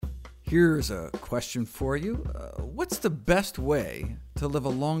Here's a question for you. What's the best way to live a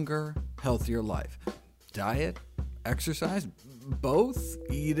longer, healthier life? Diet? Exercise? Both?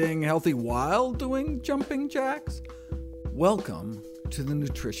 Eating healthy while doing jumping jacks? Welcome to the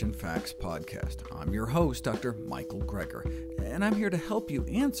Nutrition Facts Podcast. I'm your host, Dr. Michael Greger, and I'm here to help you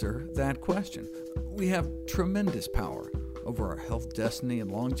answer that question. We have tremendous power over our health, destiny, and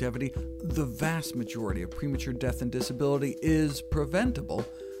longevity. The vast majority of premature death and disability is preventable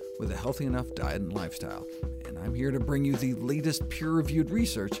with a healthy enough diet and lifestyle. And I'm here to bring you the latest peer-reviewed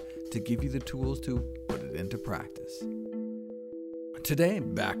research to give you the tools to put it into practice. Today,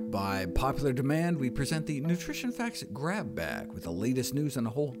 backed by popular demand, we present the Nutrition Facts Grab Bag with the latest news on a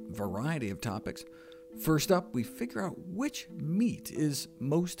whole variety of topics. First up, we figure out which meat is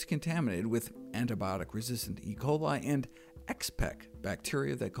most contaminated with antibiotic-resistant E. coli and XPEC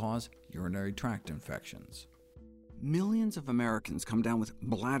bacteria that cause urinary tract infections. Millions of Americans come down with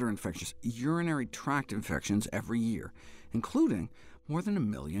bladder infections, urinary tract infections every year, including more than 1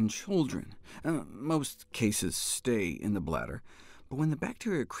 million children. Most cases stay in the bladder, but when the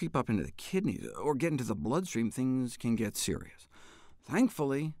bacteria creep up into the kidneys or get into the bloodstream, things can get serious.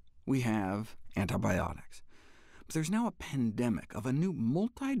 Thankfully, we have antibiotics. But there's now a pandemic of a new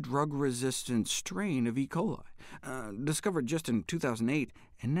multi-drug-resistant strain of E. coli, discovered just in 2008,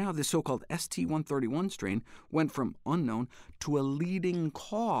 and now this so-called ST131 strain went from unknown to a leading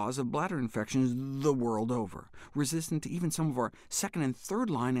cause of bladder infections the world over, resistant to even some of our second- and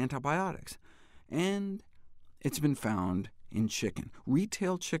third-line antibiotics. And it's been found in chicken,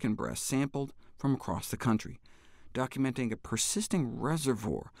 retail chicken breasts sampled from across the country, documenting a persisting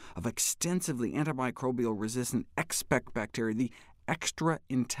reservoir of extensively antimicrobial-resistant XPEC bacteria, the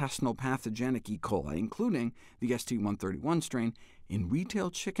extraintestinal pathogenic E. coli, including the ST131 strain, in retail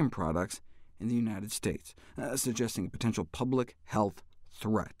chicken products in the United States, suggesting a potential public health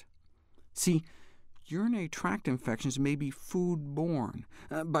threat. See, urinary tract infections may be food-borne,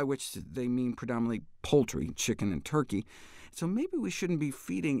 by which they mean predominantly poultry, chicken, and turkey, so maybe we shouldn't be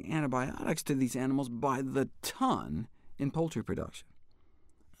feeding antibiotics to these animals by the ton in poultry production.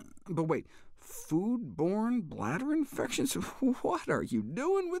 But wait, food-borne bladder infections? What are you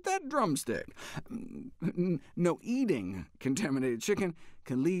doing with that drumstick? No, eating contaminated chicken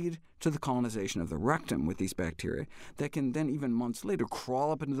can lead to the colonization of the rectum with these bacteria that can then, even months later,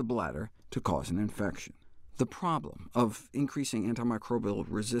 crawl up into the bladder to cause an infection. The problem of increasing antimicrobial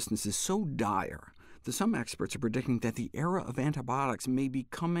resistance is so dire that some experts are predicting that the era of antibiotics may be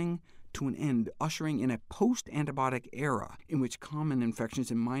coming to an end, ushering in a post-antibiotic era in which common infections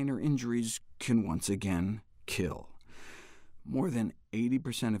and minor injuries can once again kill. More than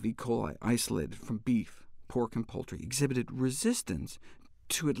 80% of E. coli isolated from beef, pork, and poultry exhibited resistance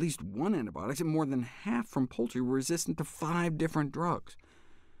to at least one antibiotic, and more than half from poultry were resistant to 5 different drugs.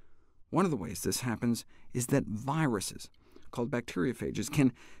 One of the ways this happens is that viruses, called bacteriophages,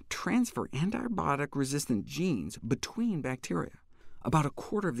 can transfer antibiotic-resistant genes between bacteria. About a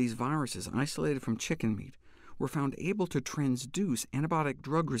quarter of these viruses isolated from chicken meat were found able to transduce antibiotic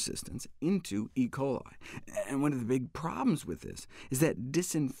drug resistance into E. coli. And one of the big problems with this is that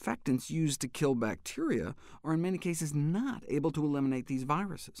disinfectants used to kill bacteria are in many cases not able to eliminate these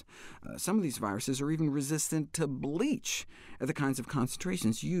viruses. Some of these viruses are even resistant to bleach at the kinds of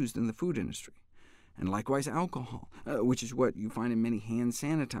concentrations used in the food industry. And likewise alcohol, which is what you find in many hand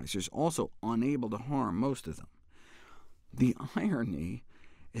sanitizers, also unable to harm most of them. The irony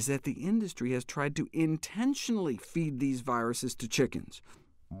is that the industry has tried to intentionally feed these viruses to chickens.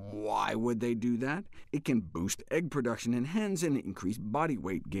 Why would they do that? It can boost egg production in hens and increase body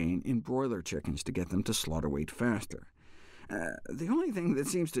weight gain in broiler chickens to get them to slaughter weight faster. The only thing that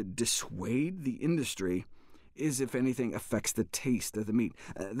seems to dissuade the industry is, if anything, affects the taste of the meat.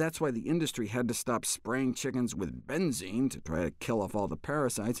 That's why the industry had to stop spraying chickens with benzene to try to kill off all the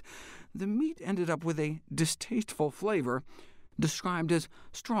parasites. The meat ended up with a distasteful flavor, described as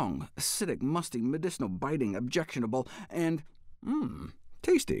strong, acidic, musty, medicinal, biting, objectionable, and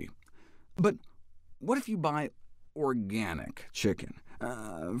tasty. But what if you buy organic chicken?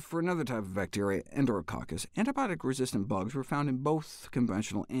 For another type of bacteria, Enterococcus, antibiotic-resistant bugs were found in both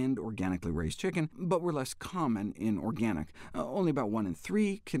conventional and organically raised chicken, but were less common in organic, only about 1 in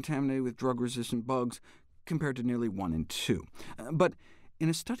 3 contaminated with drug-resistant bugs, compared to nearly 1 in 2. But in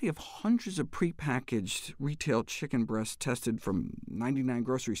a study of hundreds of prepackaged retail chicken breasts tested from 99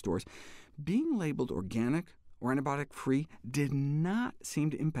 grocery stores, being labeled organic or antibiotic-free did not seem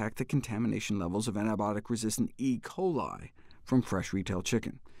to impact the contamination levels of antibiotic-resistant E. coli from fresh retail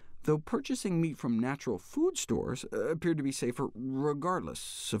chicken, though purchasing meat from natural food stores appeared to be safer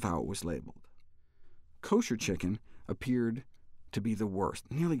regardless of how it was labeled. Kosher chicken appeared to be the worst,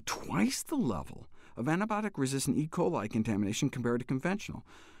 nearly twice the level of antibiotic-resistant E. coli contamination compared to conventional,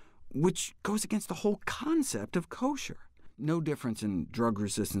 which goes against the whole concept of kosher. No difference in drug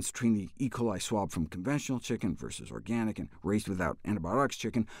resistance between the E. coli swab from conventional chicken versus organic and raised without antibiotics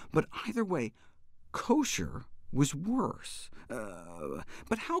chicken, but either way, kosher was worse.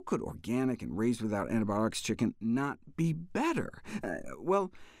 But how could organic and raised without antibiotics chicken not be better?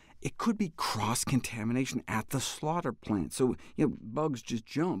 Well, it could be cross-contamination at the slaughter plant, so bugs just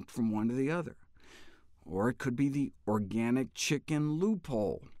jumped from one to the other. Or it could be the organic chicken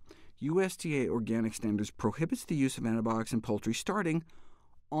loophole. USDA organic standards prohibits the use of antibiotics in poultry starting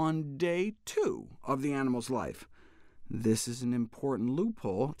on day 2 of the animal's life. This is an important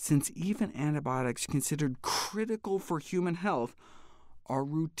loophole, since even antibiotics considered critical for human health are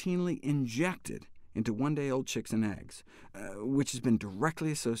routinely injected into one-day-old chicks and eggs, which has been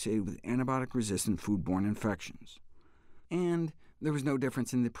directly associated with antibiotic-resistant foodborne infections. And there was no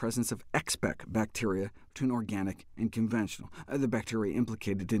difference in the presence of Exbec bacteria between organic and conventional, the bacteria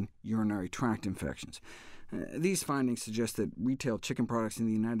implicated in urinary tract infections. These findings suggest that retail chicken products in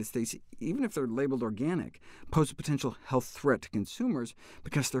the United States, even if they're labeled organic, pose a potential health threat to consumers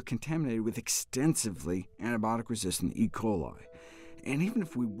because they're contaminated with extensively antibiotic-resistant E. coli. And even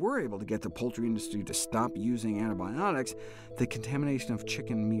if we were able to get the poultry industry to stop using antibiotics, the contamination of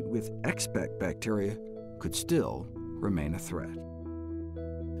chicken meat with Exbec bacteria could still remain a threat.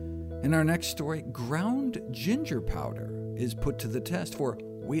 In our next story, ground ginger powder is put to the test for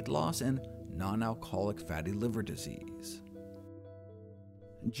weight loss and non-alcoholic fatty liver disease.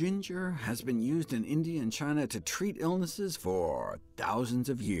 Ginger has been used in India and China to treat illnesses for thousands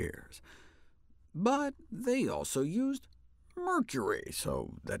of years. But they also used mercury,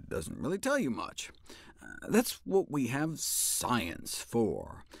 so that doesn't really tell you much. That's what we have science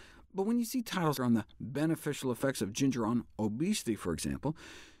for. But when you see titles on the beneficial effects of ginger on obesity, for example,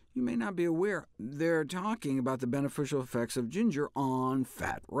 you may not be aware they're talking about the beneficial effects of ginger on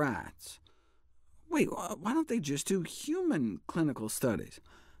fat rats. Wait, why don't they just do human clinical studies?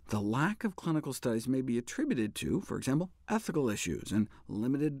 The lack of clinical studies may be attributed to, for example, ethical issues and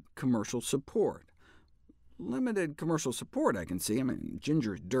limited commercial support. Limited commercial support, I can see. I mean,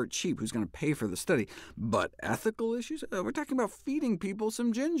 ginger is dirt cheap. Who's going to pay for the study? But ethical issues? We're talking about feeding people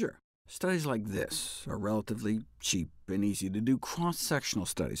some ginger. Studies like this are relatively cheap and easy to do cross-sectional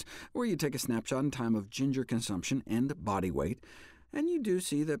studies, where you take a snapshot in time of ginger consumption and body weight, and you do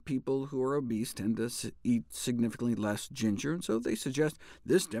see that people who are obese tend to eat significantly less ginger, and so they suggest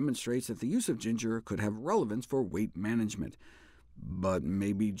this demonstrates that the use of ginger could have relevance for weight management. But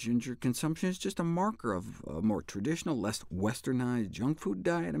maybe ginger consumption is just a marker of a more traditional, less westernized junk food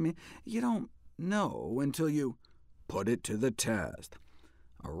diet? I mean, you don't know until you put it to the test.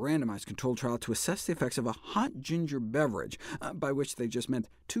 A randomized controlled trial to assess the effects of a hot ginger beverage, by which they just meant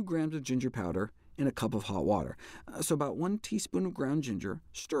 2 grams of ginger powder in a cup of hot water, so about 1 teaspoon of ground ginger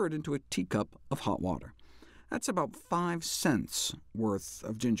stirred into a teacup of hot water. That's about 5 cents worth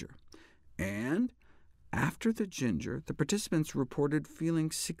of ginger. And after the ginger, the participants reported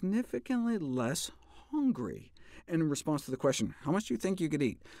feeling significantly less hungry. And in response to the question, how much do you think you could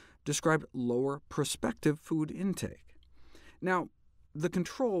eat?, described lower prospective food intake. Now, the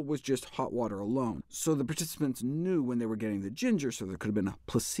control was just hot water alone, so the participants knew when they were getting the ginger, so there could have been a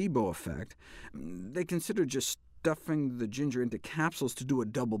placebo effect. They considered just stuffing the ginger into capsules to do a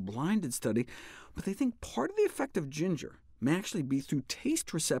double-blinded study, but they think part of the effect of ginger may actually be through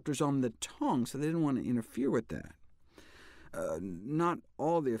taste receptors on the tongue, so they didn't want to interfere with that. Not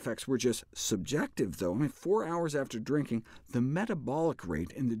all the effects were just subjective, though. I mean, 4 hours after drinking, the metabolic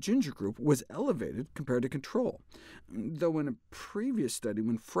rate in the ginger group was elevated compared to control, though in a previous study,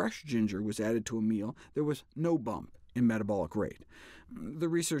 when fresh ginger was added to a meal, there was no bump in metabolic rate. The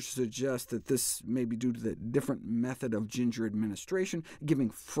research suggests that this may be due to the different method of ginger administration, giving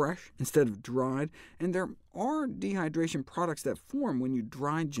fresh instead of dried, and there are dehydration products that form when you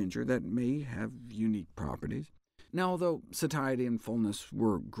dry ginger that may have unique properties. Now, although satiety and fullness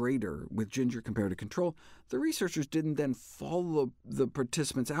were greater with ginger compared to control, the researchers didn't then follow the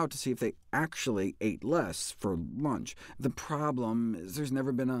participants out to see if they actually ate less for lunch. The problem is there's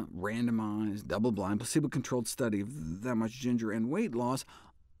never been a randomized, double-blind, placebo-controlled study of that much ginger and weight loss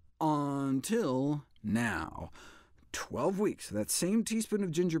until now. 12 weeks, that same teaspoon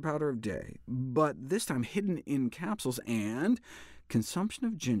of ginger powder a day, but this time hidden in capsules, and consumption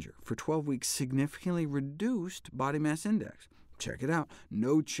of ginger for 12 weeks significantly reduced body mass index. Check it out.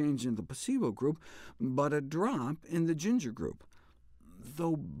 No change in the placebo group, but a drop in the ginger group.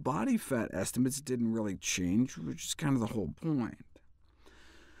 Though body fat estimates didn't really change, which is kind of the whole point.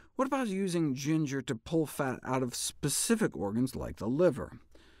 What about using ginger to pull fat out of specific organs like the liver?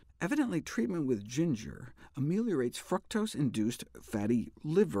 Evidently, treatment with ginger ameliorates fructose-induced fatty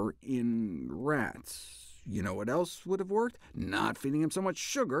liver in rats. You know what else would have worked? Not feeding them so much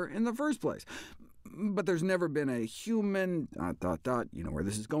sugar in the first place. But there's never been a human... you know where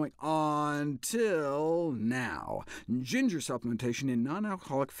this is going, until now. Ginger supplementation in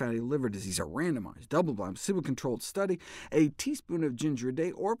non-alcoholic fatty liver disease, a randomized, double-blind, placebo-controlled study, a teaspoon of ginger a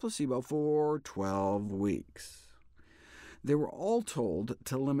day or placebo for 12 weeks. They were all told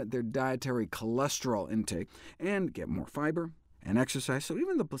to limit their dietary cholesterol intake and get more fiber and exercise, so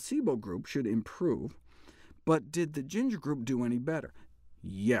even the placebo group should improve. But did the ginger group do any better?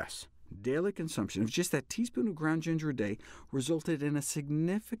 Yes. Daily consumption of just that teaspoon of ground ginger a day resulted in a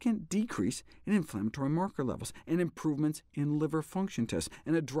significant decrease in inflammatory marker levels, and improvements in liver function tests,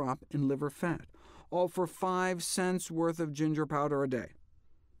 and a drop in liver fat, all for 5 cents worth of ginger powder a day.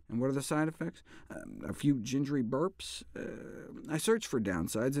 And what are the side effects? A few gingery burps. I searched for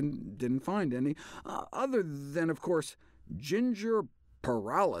downsides and didn't find any, other than, of course, ginger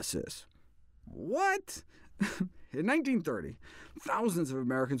paralysis. What? In 1930, thousands of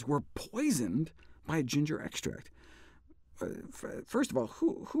Americans were poisoned by a ginger extract. First of all,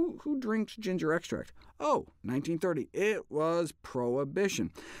 who drinks ginger extract? Oh, 1930, it was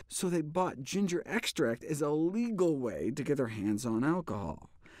Prohibition. So they bought ginger extract as a legal way to get their hands on alcohol.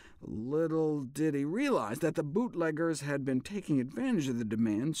 Little did he realize that the bootleggers had been taking advantage of the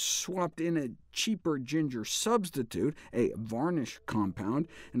demand, swapped in a cheaper ginger substitute, a varnish compound,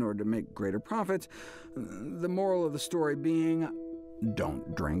 in order to make greater profits. The moral of the story being,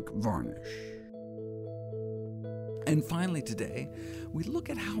 don't drink varnish. And finally today, we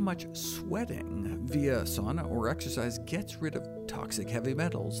look at how much sweating via sauna or exercise gets rid of toxic heavy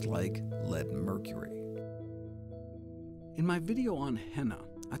metals like lead and mercury. In my video on henna,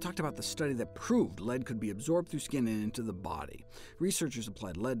 I talked about the study that proved lead could be absorbed through skin and into the body. Researchers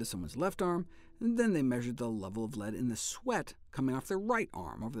applied lead to someone's left arm, and then they measured the level of lead in the sweat coming off their right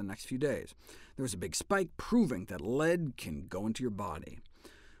arm over the next few days. There was a big spike proving that lead can go into your body,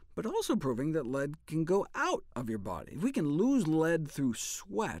 but also proving that lead can go out of your body. If we can lose lead through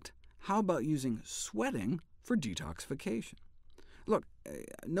sweat, how about using sweating for detoxification? Look,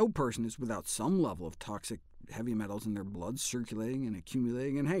 no person is without some level of toxic heavy metals in their blood circulating and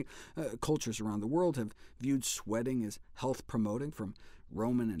accumulating, and hey, cultures around the world have viewed sweating as health-promoting, from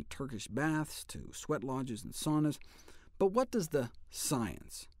Roman and Turkish baths to sweat lodges and saunas. But what does the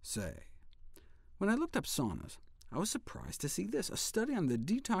science say? When I looked up saunas, I was surprised to see this, a study on the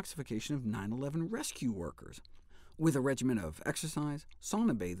detoxification of 9/11 rescue workers, with a regimen of exercise,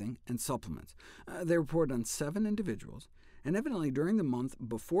 sauna bathing, and supplements. They reported on 7 individuals, and evidently during the month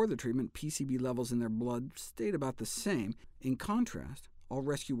before the treatment, PCB levels in their blood stayed about the same. In contrast, all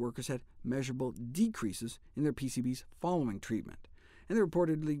rescue workers had measurable decreases in their PCBs following treatment, and they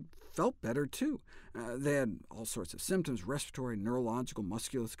reportedly felt better too. They had all sorts of symptoms, respiratory, neurological,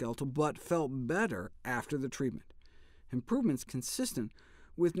 musculoskeletal, but felt better after the treatment. Improvements consistent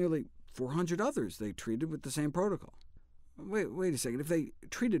with nearly 400 others they treated with the same protocol. Wait a second, if they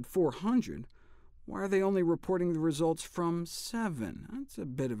treated 400, why are they only reporting the results from 7? That's a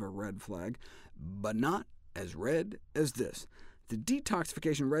bit of a red flag, but not as red as this. The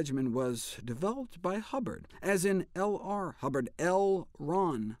detoxification regimen was developed by Hubbard, as in L.R. Hubbard, L.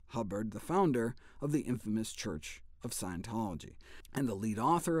 Ron Hubbard, the founder of the infamous Church of Scientology. And the lead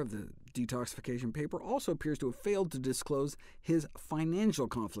author of the detoxification paper also appears to have failed to disclose his financial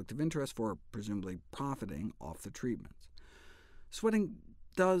conflict of interest for presumably profiting off the treatments. Sweating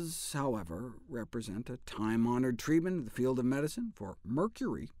does, however, represent a time-honored treatment in the field of medicine for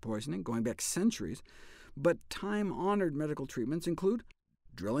mercury poisoning going back centuries, but time-honored medical treatments include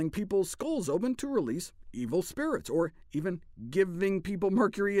drilling people's skulls open to release evil spirits, or even giving people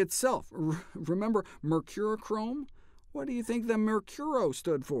mercury itself. Remember mercurochrome? What do you think the mercuro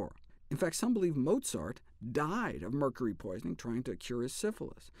stood for? In fact, some believe Mozart died of mercury poisoning trying to cure his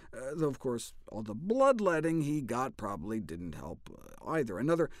syphilis, though of course all the bloodletting he got probably didn't help either.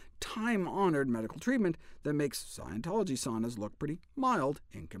 Another time-honored medical treatment that makes Scientology saunas look pretty mild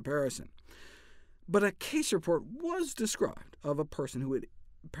in comparison. But a case report was described of a person who had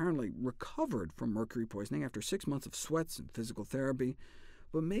apparently recovered from mercury poisoning after 6 months of sweats and physical therapy,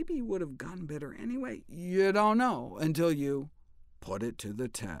 but maybe he would have gotten better anyway. You don't know until you put it to the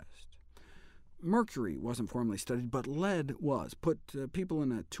test. Mercury wasn't formally studied, but lead was. Put people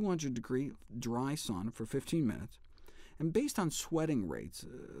in a 200-degree dry sauna for 15 minutes, and based on sweating rates,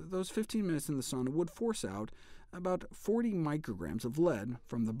 those 15 minutes in the sauna would force out about 40 micrograms of lead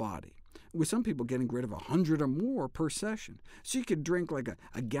from the body. with some people getting rid of 100 or more per session. So you could drink like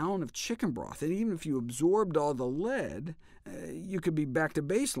a gallon of chicken broth, and even if you absorbed all the lead, you could be back to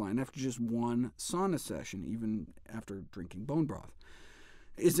baseline after just one sauna session, even after drinking bone broth.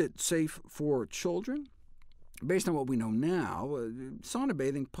 Is it safe for children? Based on what we know now, sauna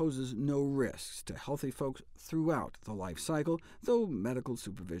bathing poses no risks to healthy folks throughout the life cycle, though medical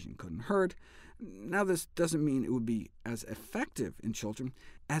supervision couldn't hurt. Now, this doesn't mean it would be as effective in children,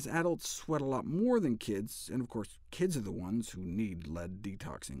 as adults sweat a lot more than kids, and of course kids are the ones who need lead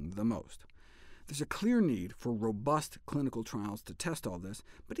detoxing the most. There's a clear need for robust clinical trials to test all this,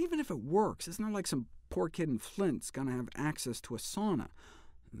 but even if it works, it's not like some poor kid in Flint's going to have access to a sauna.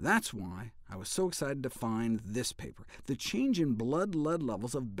 That's why I was so excited to find this paper, The Change in Blood Lead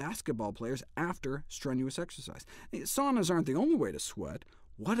Levels of Basketball Players After Strenuous Exercise. Saunas aren't the only way to sweat.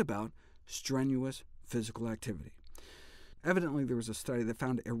 What about strenuous physical activity? Evidently, there was a study that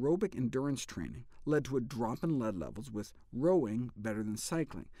found aerobic endurance training led to a drop in lead levels, with rowing better than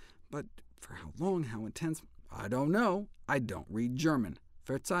cycling. But for how long, how intense, I don't know. I don't read German.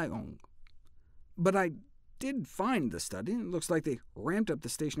 Verzeihung. But I did find the study, and it looks like they ramped up the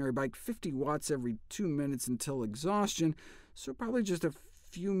stationary bike 50 watts every 2 minutes until exhaustion, so probably just a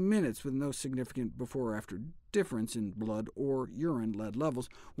few minutes with no significant before or after difference in blood or urine lead levels,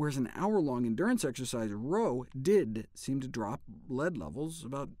 whereas an hour-long endurance exercise row did seem to drop lead levels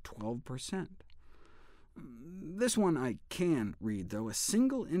about 12%. This one I can read, though. A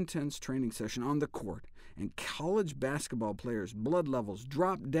single intense training session on the court, and college basketball players' blood levels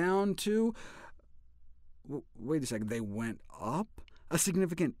dropped down to— wait a second, they went up? A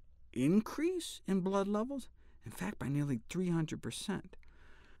significant increase in blood levels? In fact, by nearly 300%.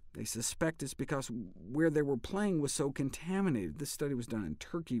 They suspect it's because where they were playing was so contaminated. This study was done in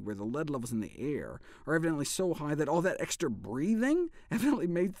Turkey, where the lead levels in the air are evidently so high that all that extra breathing evidently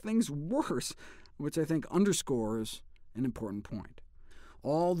made things worse, which I think underscores an important point.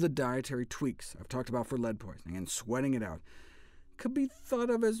 All the dietary tweaks I've talked about for lead poisoning and sweating it out could be thought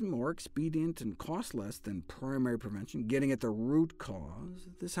of as more expedient and cost less than primary prevention, getting at the root cause.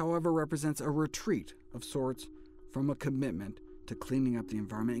 This, however, represents a retreat of sorts from a commitment to cleaning up the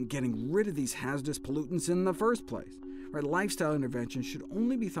environment and getting rid of these hazardous pollutants in the first place. Lifestyle interventions should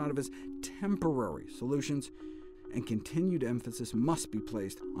only be thought of as temporary solutions, and continued emphasis must be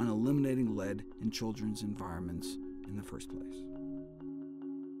placed on eliminating lead in children's environments in the first place.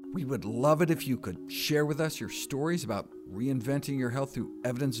 We would love it if you could share with us your stories about reinventing your health through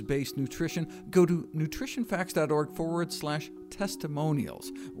evidence-based nutrition. Go to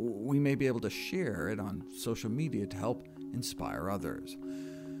nutritionfacts.org/testimonials. We may be able to share it on social media to help inspire others.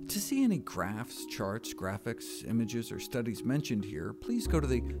 To see any graphs, charts, graphics, images, or studies mentioned here, please go to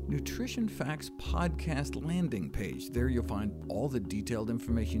the Nutrition Facts podcast landing page. There you'll find all the detailed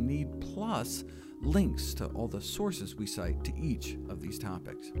information you need, plus links to all the sources we cite to each of these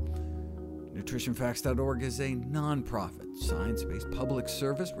topics. NutritionFacts.org is a nonprofit, science-based public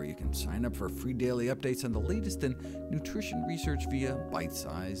service where you can sign up for free daily updates on the latest in nutrition research via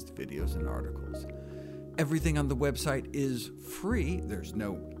bite-sized videos and articles. Everything on the website is free. There's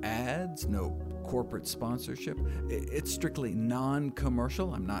no ads, no corporate sponsorship. It's strictly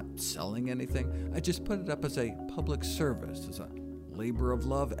non-commercial. I'm not selling anything. I just put it up as a public service, as a labor of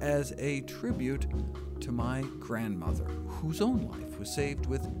love, as a tribute to my grandmother, whose own life was saved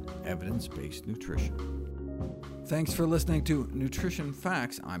with evidence-based nutrition. Thanks for listening to Nutrition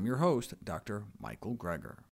Facts. I'm your host, Dr. Michael Greger.